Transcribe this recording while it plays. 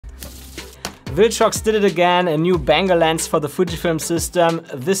Viltrox did it again, a new banger lens for the Fujifilm system.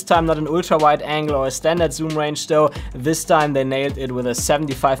 This time not an ultra wide angle or a standard zoom range though. This time they nailed it with a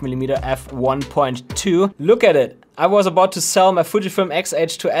 75mm f1.2. Look at it. I was about to sell my Fujifilm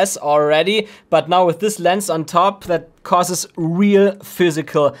X-H2S already, but now with this lens on top, that causes real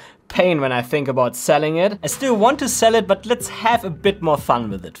physical pain when I think about selling it. I still want to sell it, but let's have a bit more fun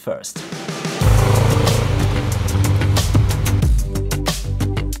with it first.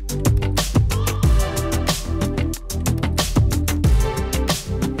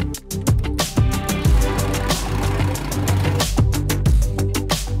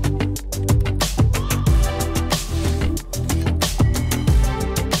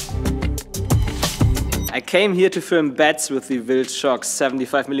 I came here to film bets with the Viltrox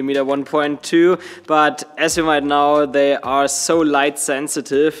 75mm 1.2, but as you might know, they are so light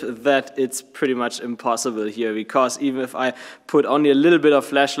sensitive that it's pretty much impossible here, because even if I put only a little bit of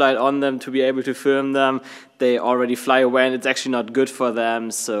flashlight on them to be able to film them, they already fly away and it's actually not good for them,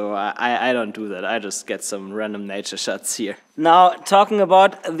 so I don't do that. I just get some random nature shots here. Now, talking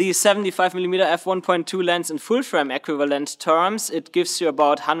about the 75mm f1.2 lens in full frame equivalent terms, it gives you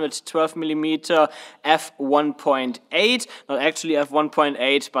about 112mm f1.8, not actually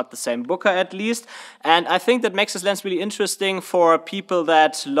f1.8, but the same bokeh at least. And I think that makes this lens really interesting for people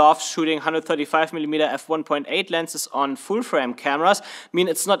that love shooting 135mm f1.8 lenses on full frame cameras. I mean,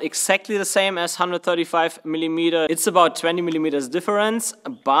 it's not exactly the same as 135mm, it's about 20mm difference,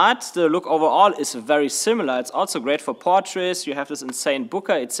 but the look overall is very similar. It's also great for portraits, you have this insane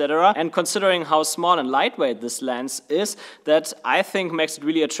bokeh, etc. And considering how small and lightweight this lens is, that I think makes it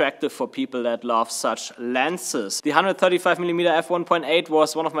really attractive for people that love such lenses. The 135mm f1.8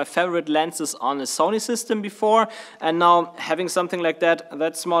 was one of my favorite lenses on a Sony system before, and now having something like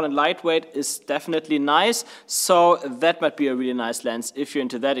that small and lightweight is definitely nice, so that might be a really nice lens if you're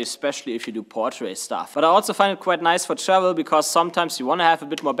into that, especially if you do portrait stuff. But I also find it quite nice for travel, because sometimes you want to have a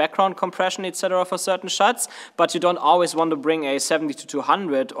bit more background compression, etc. for certain shots, but you don't always want to bring a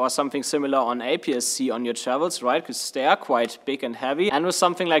 70-200 or something similar on APS-C on your travels, right? Because they are quite big and heavy. And with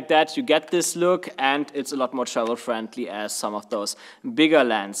something like that, you get this look, and it's a lot more travel friendly as some of those bigger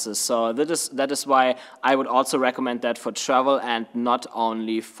lenses. So that is why I would also recommend that for travel and not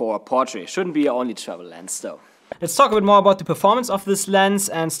only for portrait. Shouldn't be your only travel lens though. Let's talk a bit more about the performance of this lens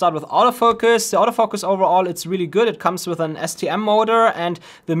and start with autofocus. The autofocus overall, it's really good. It comes with an STM motor and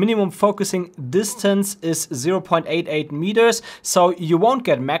the minimum focusing distance is 0.88 meters. So you won't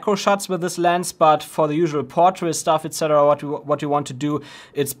get macro shots with this lens, but for the usual portrait stuff, etc., what you want to do,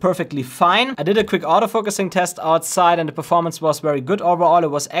 it's perfectly fine. I did a quick autofocusing test outside and the performance was very good overall.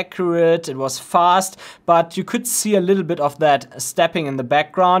 It was accurate, it was fast, but you could see a little bit of that stepping in the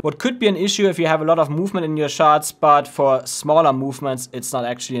background. What could be an issue if you have a lot of movement in your shots, but for smaller movements it's not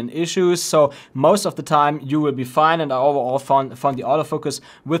actually an issue, so most of the time you will be fine, and I overall found the autofocus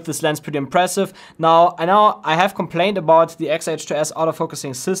with this lens pretty impressive. Now, I know I have complained about the X-H2S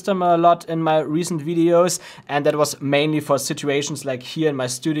autofocusing system a lot in my recent videos, and that was mainly for situations like here in my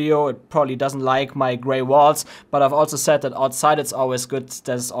studio. It probably doesn't like my gray walls, but I've also said that outside it's always good.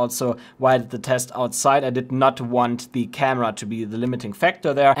 That's also why I did the test outside. I did not want the camera to be the limiting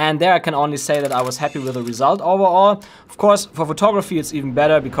factor there, and there I can only say that I was happy with the result overall. Of course, for photography it's even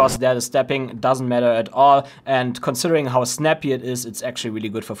better, because there the stepping doesn't matter at all, and considering how snappy it is, it's actually really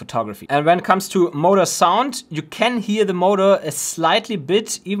good for photography. And when it comes to motor sound, you can hear the motor a slightly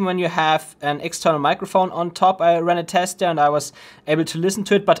bit, even when you have an external microphone on top. I ran a test there and I was able to listen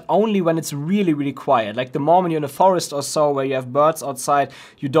to it, but only when it's really, really quiet. Like the moment you're in a forest or so where you have birds outside,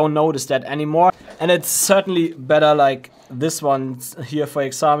 you don't notice that anymore. And it's certainly better like this one here, for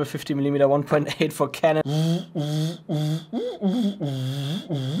example, 50mm 1.8 for Canon.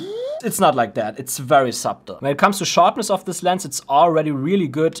 It's not like that, it's very subtle. When it comes to sharpness of this lens, it's already really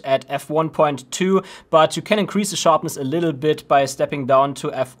good at f1.2, but you can increase the sharpness a little bit by stepping down to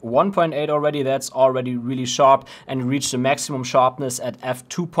f1.8 already. That's already really sharp, and reach the maximum sharpness at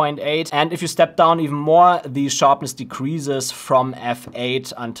f2.8. And if you step down even more, the sharpness decreases from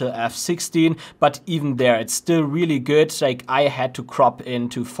f8 until f16, but even there, it's still really good. Like, I had to crop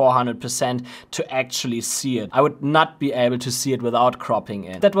into 400% to actually see it. I would not be able to see it without cropping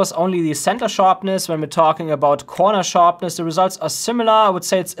in. That was only the center sharpness. When we're talking about corner sharpness, the results are similar. I would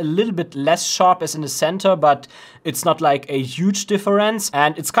say it's a little bit less sharp as in the center, but it's not like a huge difference.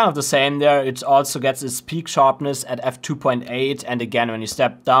 And it's kind of the same there. It also gets its peak sharpness at f2.8. And again, when you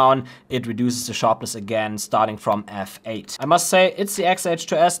step down, it reduces the sharpness again, starting from f8. I must say, it's the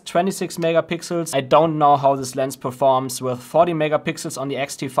X-H2S, 26 megapixels. I don't know how this lens performs with 40 megapixels on the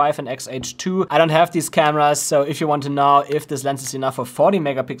X-T5 and X-H2. I don't have these cameras, so if you want to know if this lens is enough for 40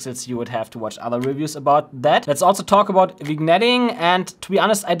 megapixels pixels, you would have to watch other reviews about that. Let's also talk about vignetting, and to be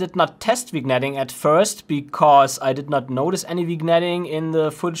honest, I did not test vignetting at first because I did not notice any vignetting in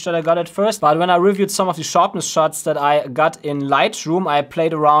the footage that I got at first. But when I reviewed some of the sharpness shots that I got in Lightroom, I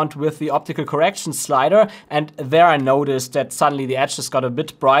played around with the optical correction slider, and there I noticed that suddenly the edges got a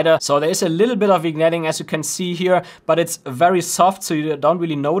bit brighter. So there is a little bit of vignetting, as you can see here, but it's very soft, so you don't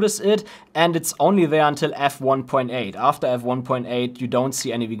really notice it, and it's only there until f1.8. After f1.8, you don't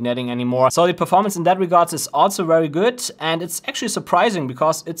see any vignetting anymore. So the performance in that regards is also very good, and it's actually surprising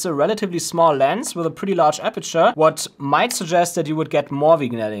because it's a relatively small lens with a pretty large aperture, what might suggest that you would get more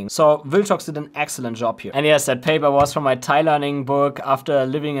vignetting. So Viltrox did an excellent job here. And yes, that paper was from my Thai learning book. After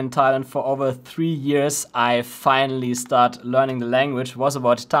living in Thailand for over 3 years, I finally start learning the language. It was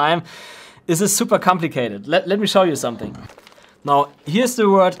about time. This is super complicated. Let me show you something. Now, here's the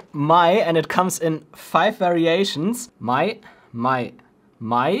word my, and it comes in 5 variations. My.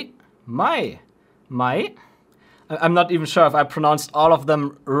 I'm not even sure if I pronounced all of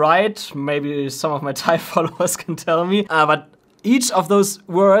them right. Maybe some of my Thai followers can tell me. But each of those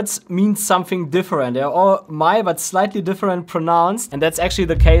words means something different. They're all my, but slightly different pronounced. And that's actually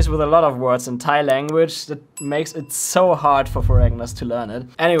the case with a lot of words in Thai language. That makes it so hard for foreigners to learn it.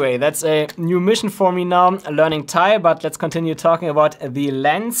 Anyway, that's a new mission for me now, learning Thai, but let's continue talking about the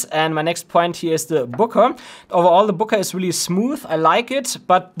lens. And my next point here is the bokeh. Overall, the bokeh is really smooth. I like it,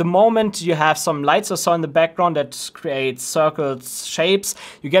 but the moment you have some lights or so in the background that creates circles, shapes,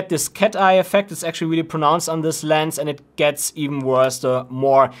 you get this cat eye effect. It's actually really pronounced on this lens, and it gets even worse the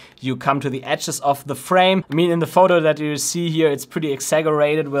more you come to the edges of the frame. I mean, in the photo that you see here, it's pretty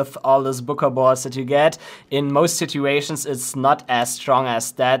exaggerated with all those bokeh balls that you get. In most situations, it's not as strong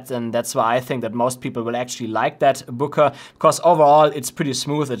as that, and that's why I think that most people will actually like that bokeh, because overall it's pretty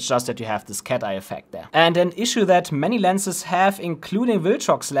smooth. It's just that you have this cat eye effect there. And an issue that many lenses have, including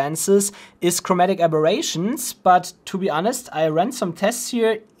Viltrox lenses, is chromatic aberrations. But to be honest, I ran some tests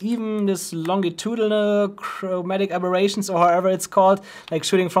here, even this longitudinal chromatic aberrations, or however it's called, like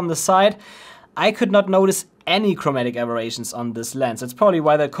shooting from the side. I could not notice any chromatic aberrations on this lens. That's probably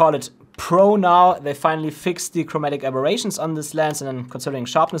why they call it Pro now. They finally fixed the chromatic aberrations on this lens, and then considering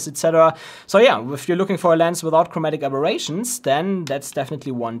sharpness, etc. So yeah, if you're looking for a lens without chromatic aberrations, then that's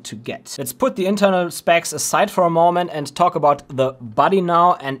definitely one to get. Let's put the internal specs aside for a moment and talk about the body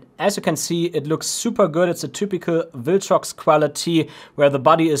now. And as you can see, it looks super good. It's a typical Viltrox quality where the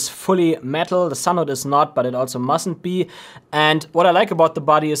body is fully metal. The sunhood is not, but it also mustn't be. And what I like about the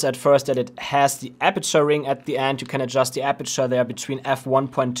body is at first that it has the aperture ring at the end. You can adjust the aperture there between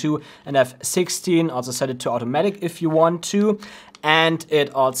f1.2 and f16, also set it to automatic if you want to. And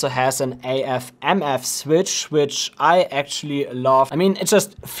it also has an AF/MF switch, which I actually love. I mean, it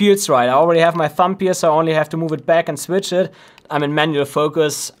just feels right. I already have my thumb here, so I only have to move it back and switch it. I'm in manual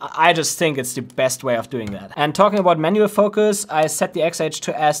focus. I just think it's the best way of doing that. And talking about manual focus, I set the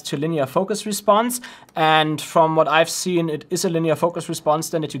XH2S to linear focus response. And from what I've seen, it is a linear focus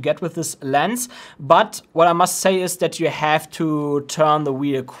response then that you get with this lens. But what I must say is that you have to turn the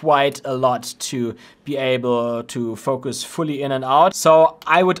wheel quite a lot to be able to focus fully in and out. So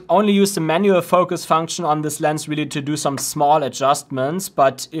I would only use the manual focus function on this lens really to do some small adjustments.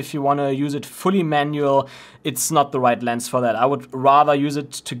 But if you want to use it fully manual, it's not the right lens for that. I would rather use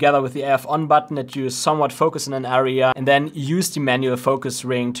it together with the AF on button that you somewhat focus in an area, and then use the manual focus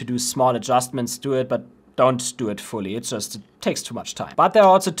ring to do small adjustments to it, but don't do it fully. It takes too much time. But there are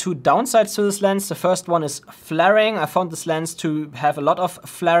also 2 downsides to this lens. The first one is flaring. I found this lens to have a lot of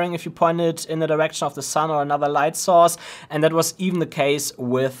flaring if you point it in the direction of the sun or another light source, and that was even the case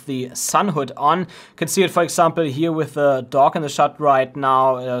with the sun hood on. You can see it, for example, here with the dog in the shot right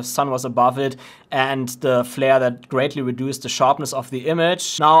now. The sun was above it, and the flare that greatly reduced the sharpness of the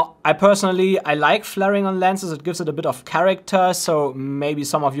image. Now, I like flaring on lenses. It gives it a bit of character, so maybe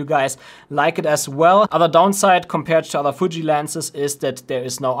some of you guys like it as well. Other downside compared to other Fuji lenses is that there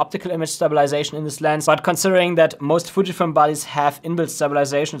is no optical image stabilization in this lens, but considering that most Fujifilm bodies have inbuilt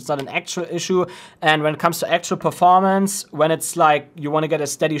stabilization, it's not an actual issue. And when it comes to actual performance, when it's like you want to get a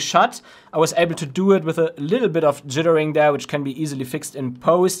steady shot, I was able to do it with a little bit of jittering there, which can be easily fixed in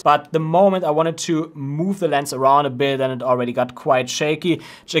post. But the moment I wanted to move the lens around a bit, then it already got quite shaky,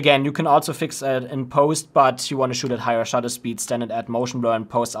 which again, you can also fix it in post, but you want to shoot at higher shutter speeds than it add motion blur in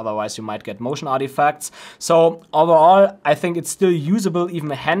post, otherwise you might get motion artifacts. So overall, I think it's still usable, even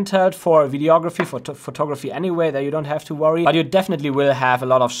handheld, for videography, for photography anyway, that you don't have to worry. But you definitely will have a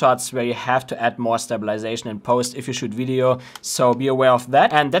lot of shots where you have to add more stabilization in post if you shoot video, so be aware of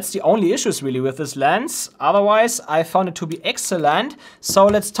that. And that's the only issues really with this lens. Otherwise, I found it to be excellent. So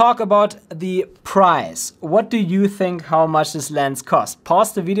let's talk about the price. What do you think how much this lens costs?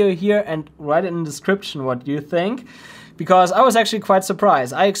 Pause the video here and write in the description what you think, because I was actually quite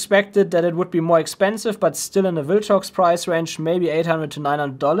surprised. I expected that it would be more expensive, but still in the Viltrox price range, maybe $800 to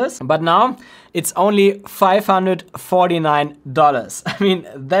 $900. But now it's only $549. I mean,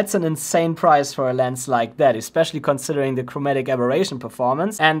 that's an insane price for a lens like that, especially considering the chromatic aberration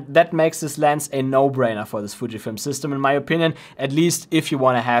performance. And that makes this lens a no-brainer for this Fujifilm system, in my opinion, at least if you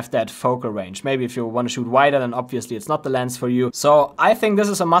want to have that focal range. Maybe if you want to shoot wider, then obviously it's not the lens for you. So I think this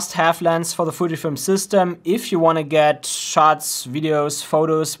is a must-have lens for the Fujifilm system if you want to get shots, videos,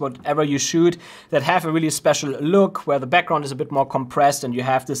 photos, whatever you shoot, that have a really special look, where the background is a bit more compressed and you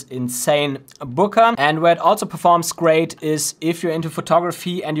have this insane bokeh. And where it also performs great is if you're into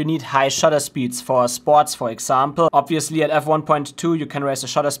photography and you need high shutter speeds for sports, for example. Obviously at f1.2 you can raise the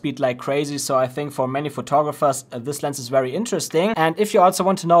shutter speed like crazy, so I think for many photographers this lens is very interesting. And if you also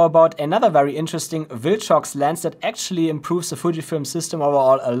want to know about another very interesting Viltrox lens that actually improves the Fujifilm system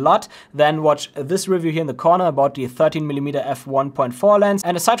overall a lot, then watch this review here in the corner about the 13mm f1.4 lens.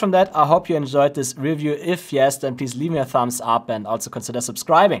 And aside from that, I hope you enjoyed this review. If yes, then please leave me a thumbs up and also consider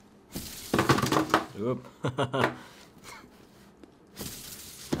subscribing. Oop.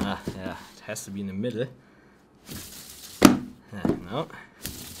 Yeah, it has to be in the middle. No.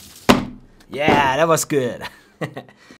 Yeah, that was good.